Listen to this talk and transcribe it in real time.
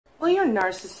Will your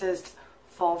narcissist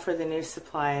fall for the new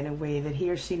supply in a way that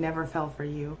he or she never fell for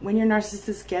you? When your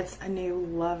narcissist gets a new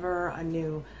lover, a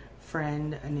new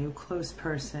friend, a new close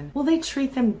person, will they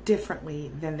treat them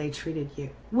differently than they treated you?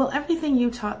 Will everything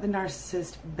you taught the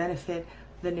narcissist benefit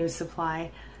the new supply?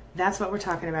 That's what we're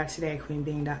talking about today at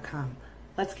queenbeing.com.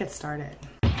 Let's get started.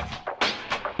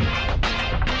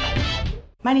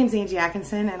 My name is Angie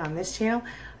Atkinson, and on this channel,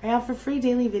 I offer free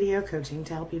daily video coaching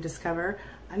to help you discover,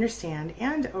 understand,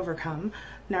 and overcome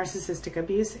narcissistic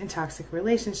abuse in toxic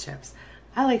relationships.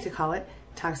 I like to call it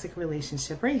toxic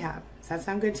relationship rehab. Does that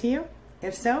sound good to you?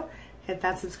 If so, hit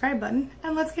that subscribe button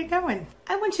and let's get going.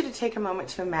 I want you to take a moment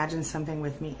to imagine something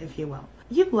with me, if you will.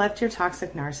 You've left your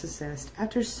toxic narcissist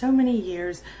after so many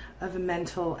years of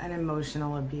mental and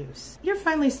emotional abuse. You're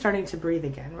finally starting to breathe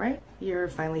again, right? You're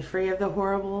finally free of the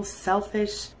horrible,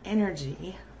 selfish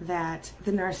energy that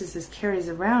the narcissist carries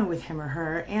around with him or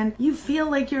her, and you feel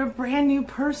like you're a brand new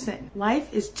person.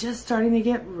 Life is just starting to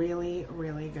get really,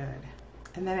 really good.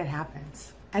 And then it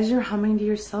happens. As you're humming to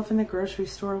yourself in the grocery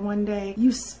store one day,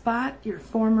 you spot your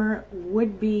former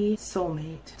would-be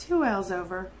soulmate 2 aisles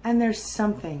over, and there's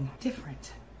something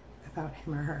different about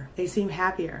him or her. They seem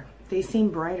happier. They seem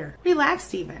brighter.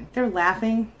 Relaxed even. They're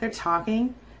laughing. They're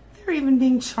talking. They're even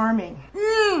being charming.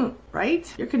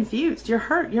 Right? You're confused. You're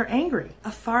hurt. You're angry.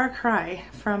 A far cry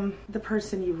from the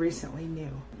person you recently knew.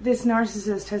 This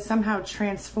narcissist has somehow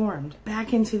transformed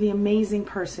back into the amazing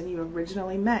person you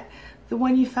originally met, the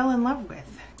one you fell in love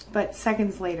with. But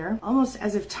seconds later, almost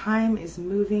as if time is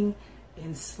moving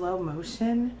in slow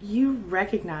motion, you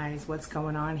recognize what's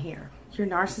going on here. Your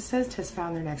narcissist has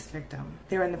found their next victim.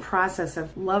 They're in the process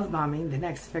of love bombing the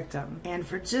next victim. And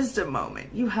for just a moment,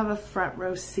 you have a front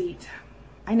row seat.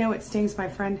 I know it stings, my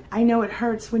friend. I know it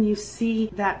hurts when you see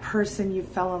that person you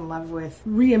fell in love with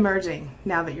re-emerging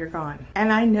now that you're gone.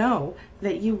 And I know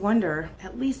that you wonder,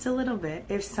 at least a little bit,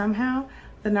 if somehow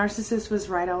the narcissist was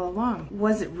right all along.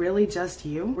 Was it really just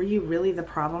you? Were you really the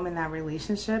problem in that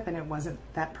relationship and it wasn't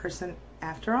that person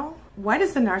after all? Why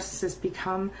does the narcissist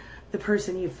become the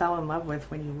person you fell in love with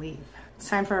when you leave? It's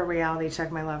time for a reality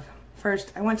check, my love.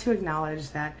 First, I want to acknowledge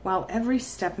that while every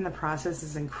step in the process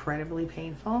is incredibly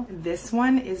painful, this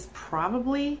one is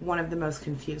probably one of the most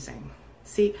confusing.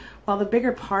 See, while the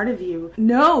bigger part of you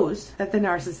knows that the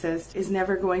narcissist is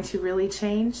never going to really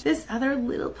change, this other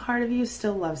little part of you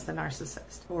still loves the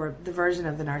narcissist, or the version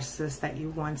of the narcissist that you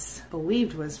once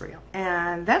believed was real.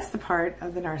 And that's the part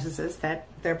of the narcissist that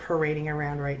they're parading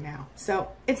around right now.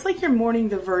 So it's like you're mourning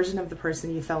the version of the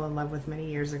person you fell in love with many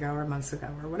years ago or months ago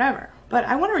or whatever. But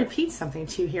I want to repeat something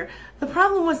to you here. The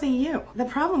problem wasn't you. The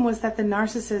problem was that the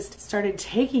narcissist started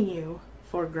taking you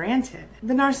for granted.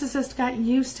 The narcissist got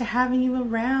used to having you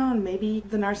around. Maybe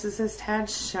the narcissist had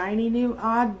shiny new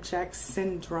object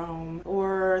syndrome,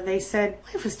 or they said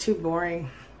life was too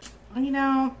boring. Well, you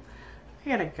know, I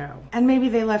gotta go. And maybe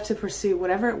they left to pursue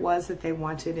whatever it was that they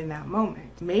wanted in that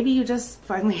moment. Maybe you just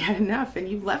finally had enough and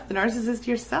you left the narcissist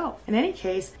yourself. In any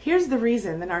case, here's the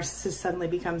reason the narcissist suddenly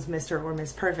becomes Mr. or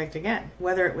Miss Perfect again.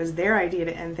 Whether it was their idea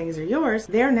to end things or yours,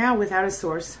 they're now without a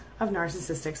source of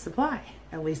narcissistic supply.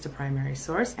 At least a primary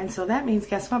source. And so that means,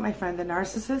 guess what, my friend? The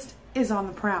narcissist is on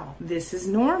the prowl. This is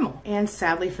normal. And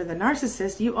sadly for the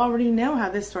narcissist, you already know how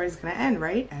this story is going to end,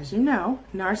 right? As you know,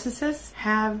 narcissists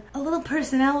have a little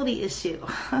personality issue.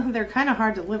 They're kind of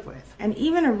hard to live with. And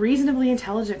even a reasonably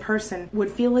intelligent person would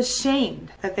feel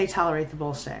ashamed that they tolerate the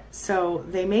bullshit. So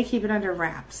they may keep it under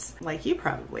wraps, like you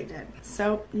probably did.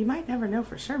 So you might never know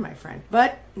for sure, my friend.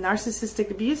 But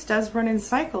narcissistic abuse does run in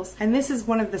cycles, and this is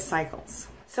one of the cycles.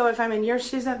 So if I'm in your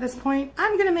shoes at this point,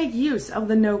 I'm going to make use of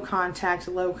the no contact,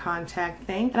 low contact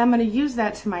thing, and I'm going to use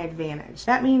that to my advantage.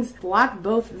 That means block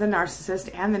both the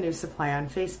narcissist and the new supply on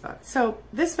Facebook. So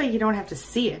this way you don't have to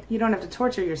see it. You don't have to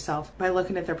torture yourself by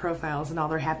looking at their profiles and all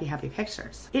their happy, happy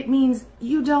pictures. It means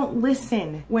you don't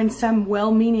listen when some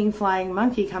well-meaning flying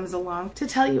monkey comes along to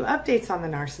tell you updates on the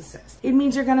narcissist. It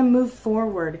means you're going to move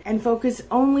forward and focus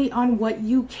only on what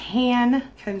you can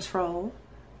control,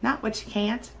 not what you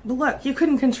can't. But look, you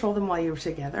couldn't control them while you were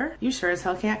together. You sure as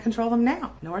hell can't control them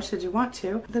now, nor should you want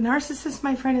to. The narcissist,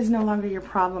 my friend, is no longer your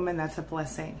problem, and that's a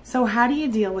blessing. So how do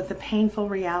you deal with the painful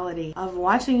reality of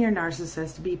watching your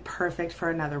narcissist be perfect for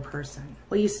another person?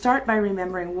 Well, you start by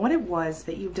remembering what it was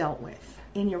that you dealt with.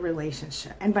 in your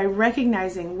relationship. And by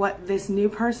recognizing what this new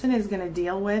person is going to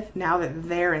deal with now that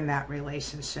they're in that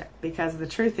relationship. Because the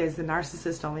truth is, the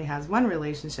narcissist only has one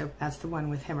relationship. That's the one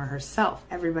with him or herself.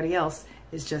 Everybody else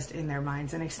is just in their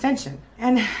minds an extension.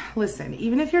 And listen,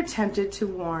 even if you're tempted to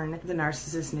warn the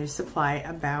narcissist new supply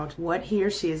about what he or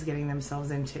she is getting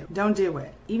themselves into, don't do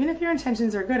it. Even if your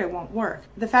intentions are good, it won't work.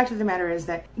 The fact of the matter is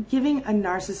that giving a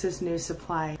narcissist new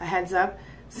supply a heads up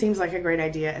seems like a great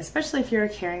idea, especially if you're a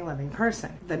caring, loving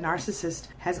person. The narcissist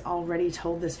has already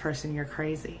told this person you're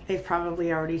crazy. They've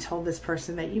probably already told this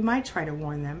person that you might try to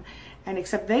warn them, and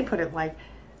except they put it like,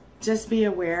 just be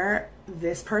aware,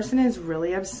 this person is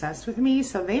really obsessed with me,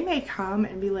 so they may come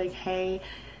and be like, hey,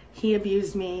 he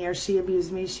abused me, or she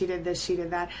abused me, she did this, she did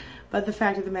that. But the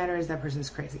fact of the matter is that person's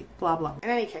crazy, blah, blah. In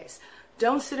any case,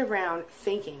 don't sit around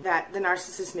thinking that the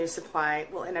narcissist new supply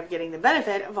will end up getting the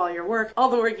benefit of all your work, all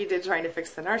the work you did trying to fix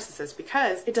the narcissist,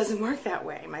 because it doesn't work that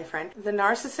way, my friend. The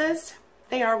narcissist,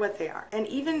 they are what they are. And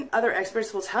even other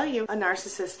experts will tell you a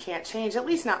narcissist can't change, at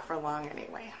least not for long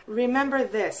anyway. Remember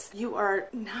this, you are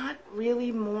not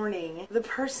really mourning the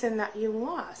person that you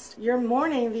lost. You're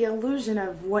mourning the illusion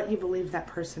of what you believe that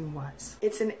person was.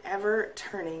 It's an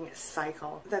ever-turning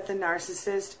cycle that the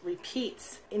narcissist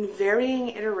repeats in varying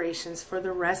iterations for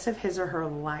the rest of his or her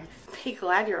life. Be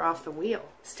glad you're off the wheel.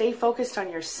 Stay focused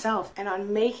on yourself and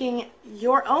on making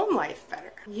your own life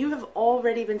better. You have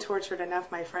already been tortured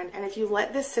enough, my friend, and if you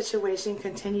let this situation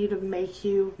continue to make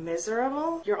you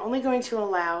miserable, you're only going to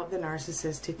allow the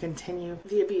narcissist to continue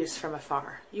the abuse from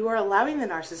afar. You are allowing the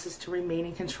narcissist to remain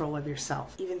in control of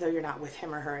yourself, even though you're not with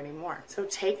him or her anymore. So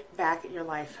take back your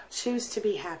life. Choose to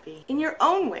be happy in your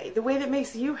own way, the way that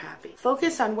makes you happy.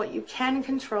 Focus on what you can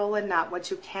control and not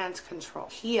what you can't control.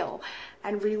 Heal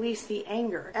and release the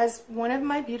anger. As one of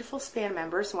my beautiful SPAN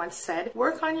members once said,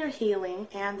 work on your healing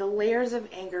and the layers of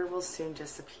anger will soon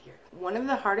disappear. One of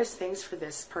the hardest things for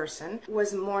this person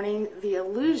was mourning the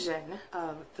illusion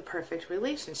of the perfect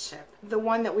relationship, the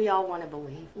one that we all want to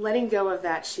believe. Letting go of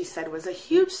that, she said, was a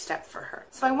huge step for her.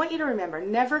 So I want you to remember,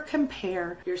 never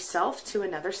compare yourself to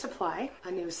another supply,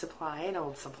 a new supply, an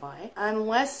old supply,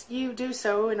 unless you do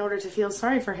so in order to feel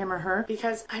sorry for him or her,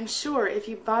 because I'm sure if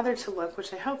you bother to look,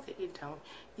 which I hope that you don't,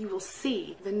 you will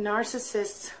see the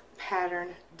narcissist's pattern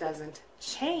doesn't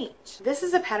change. This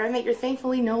is a pattern that you're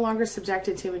thankfully no longer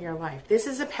subjected to in your life. This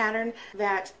is a pattern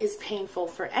that is painful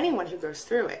for anyone who goes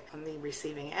through it, on the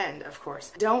receiving end, of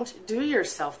course. Don't do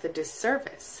yourself the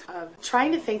disservice of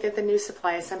trying to think that the new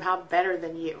supply is somehow better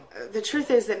than you. The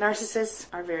truth is that narcissists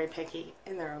are very picky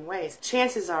in their own ways.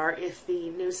 Chances are, if the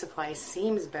new supply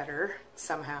seems better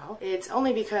somehow, it's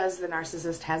only because the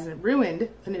narcissist hasn't ruined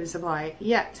the new supply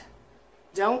yet.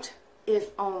 Don't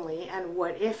if only and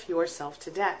what if yourself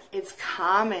to death. It's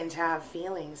common to have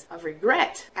feelings of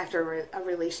regret after a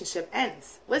relationship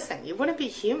ends. Listen, you wouldn't be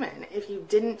human if you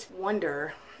didn't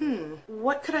wonder,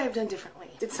 what could I have done differently?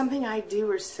 Did something I do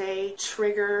or say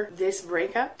trigger this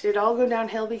breakup? Did it all go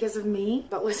downhill because of me?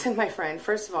 But listen, my friend,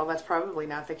 first of all, that's probably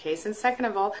not the case. And second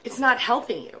of all, it's not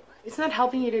helping you. It's not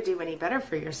helping you to do any better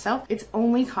for yourself. It's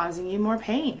only causing you more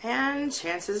pain. And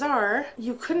chances are,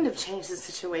 you couldn't have changed the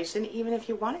situation even if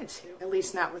you wanted to. At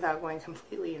least not without going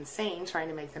completely insane trying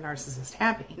to make the narcissist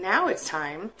happy. Now it's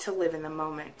time to live in the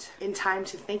moment. In time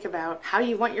to think about how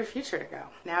you want your future to go.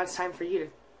 Now it's time for you to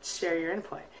share your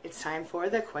input. It's time for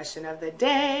the question of the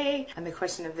day. And the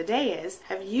question of the day is,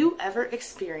 have you ever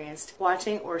experienced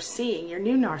watching or seeing your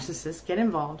new narcissist get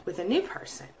involved with a new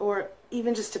person? Or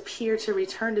even just appear to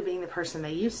return to being the person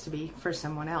they used to be for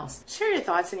someone else? Share your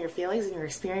thoughts and your feelings and your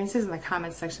experiences in the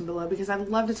comments section below, because I'd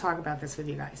love to talk about this with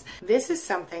you guys. This is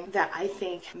something that I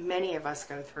think many of us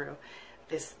go through,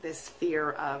 this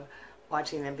fear of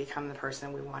watching them become the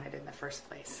person we wanted in the first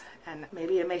place. And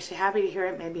maybe it makes you happy to hear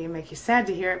it, maybe it makes you sad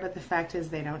to hear it, but the fact is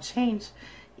they don't change.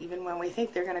 Even when we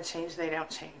think they're going to change, they don't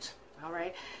change. All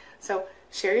right? So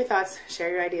share your thoughts,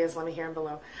 share your ideas, let me hear them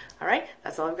below. All right?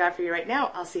 That's all I've got for you right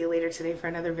now. I'll see you later today for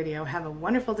another video. Have a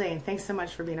wonderful day, and thanks so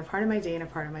much for being a part of my day and a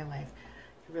part of my life.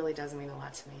 It really does mean a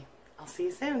lot to me. I'll see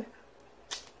you soon.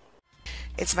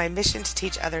 It's my mission to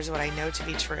teach others what I know to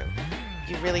be true.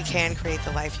 You really can create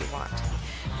the life you want.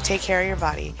 Take care of your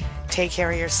body, take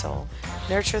care of your soul,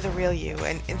 nurture the real you,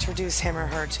 and introduce him or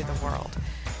her to the world.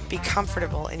 Be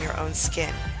comfortable in your own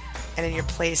skin and in your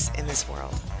place in this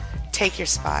world. Take your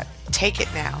spot, take it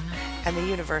now, and the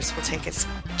universe will take its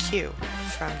cue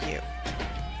from you.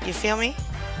 You feel me?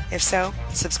 If so,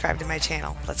 subscribe to my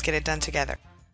channel. Let's get it done together.